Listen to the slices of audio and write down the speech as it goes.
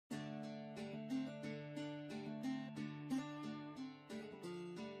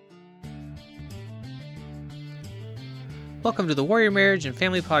Welcome to the Warrior Marriage and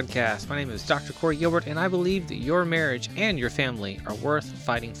Family Podcast. My name is Dr. Corey Gilbert, and I believe that your marriage and your family are worth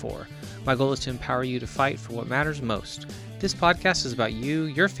fighting for. My goal is to empower you to fight for what matters most. This podcast is about you,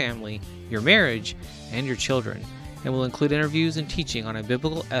 your family, your marriage, and your children, and will include interviews and teaching on a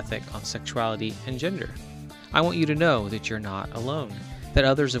biblical ethic on sexuality and gender. I want you to know that you're not alone, that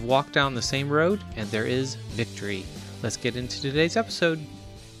others have walked down the same road, and there is victory. Let's get into today's episode.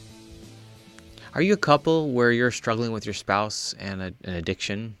 Are you a couple where you're struggling with your spouse and an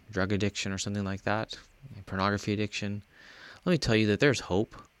addiction, drug addiction or something like that, pornography addiction? Let me tell you that there's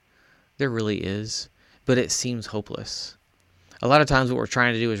hope. There really is, but it seems hopeless. A lot of times what we're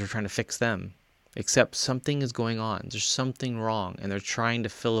trying to do is we're trying to fix them, except something is going on. There's something wrong, and they're trying to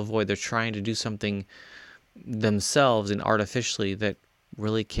fill a void. They're trying to do something themselves and artificially that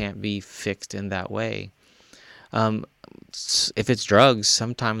really can't be fixed in that way. If it's drugs,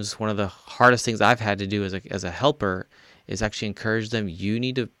 sometimes one of the hardest things I've had to do as a helper is actually encourage them. You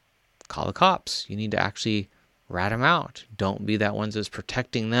need to call the cops. You need to actually rat them out. Don't be that one that's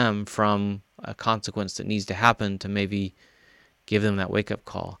protecting them from a consequence that needs to happen to maybe give them that wake-up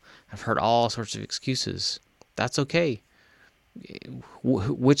call. I've heard all sorts of excuses. That's okay.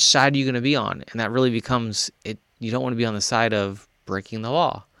 Which side are you going to be on? And that really becomes it. You don't want to be on the side of breaking the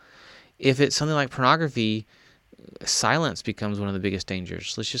law. If it's something like pornography, silence becomes one of the biggest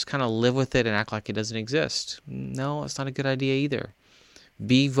dangers. Let's just kind of live with it and act like it doesn't exist. No, it's not a good idea either.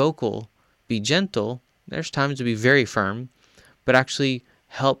 Be vocal, be gentle. There's times to be very firm, but actually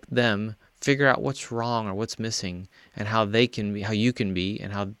help them figure out what's wrong or what's missing and how they can be, how you can be,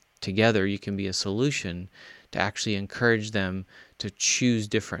 and how together you can be a solution to actually encourage them to choose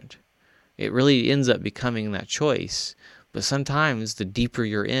different. It really ends up becoming that choice. But sometimes the deeper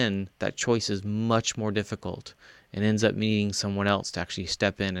you're in, that choice is much more difficult and ends up needing someone else to actually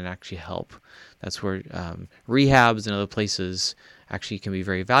step in and actually help. That's where rehabs and other places actually can be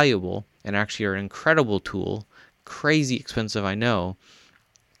very valuable and actually are an incredible tool. Crazy expensive, I know,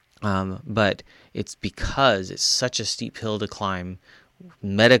 but it's because it's such a steep hill to climb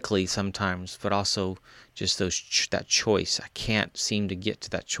medically sometimes, but also just that choice. I can't seem to get to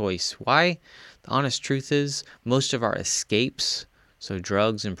that choice. Why? The honest truth is most of our escapes, so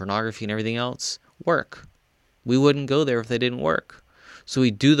drugs and pornography and everything else, work. We wouldn't go there if they didn't work. So we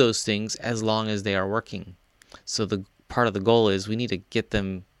do those things as long as they are working. So the part of the goal is we need to get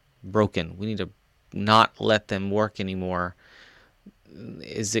them broken. We need to not let them work anymore.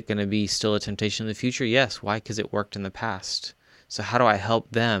 Is it going to be still a temptation in the future? Yes. Why? Because it worked in the past. So how do I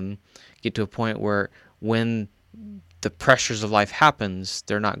help them get to a point where when the pressures of life happens,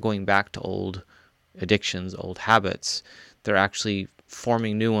 they're not going back to old addictions, old habits. They're actually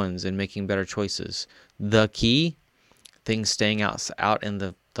forming new ones and making better choices. The key, things staying out in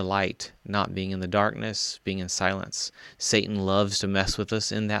the light, not being in the darkness, being in silence. Satan loves to mess with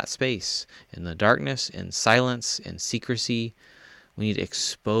us in that space, in the darkness, in silence, in secrecy. We need to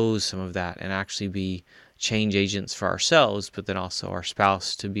expose some of that and actually be change agents for ourselves, but then also our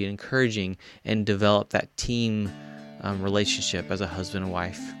spouse, to be encouraging and develop that team relationship as a husband and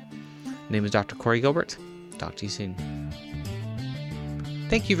wife. My name is Dr. Corey Gilbert. Talk to you soon.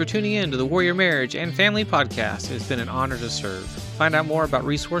 Thank you for tuning in to the Warrior Marriage and Family Podcast. It has been an honor to serve. Find out more about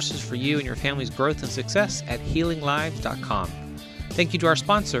resources for you and your family's growth and success at healinglives.com. Thank you to our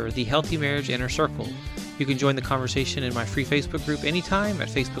sponsor, the Healthy Marriage Inner Circle. You can join the conversation in my free Facebook group anytime at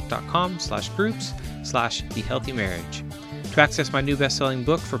facebook.com/groups/thehealthymarriage. To access my new best-selling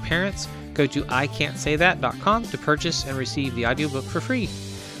book for parents, go to ican'tsaythat.com to purchase and receive the audiobook for free.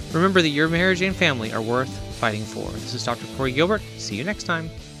 Remember that your marriage and family are worth fighting for. This is Dr. Corey Gilbert. See you next time.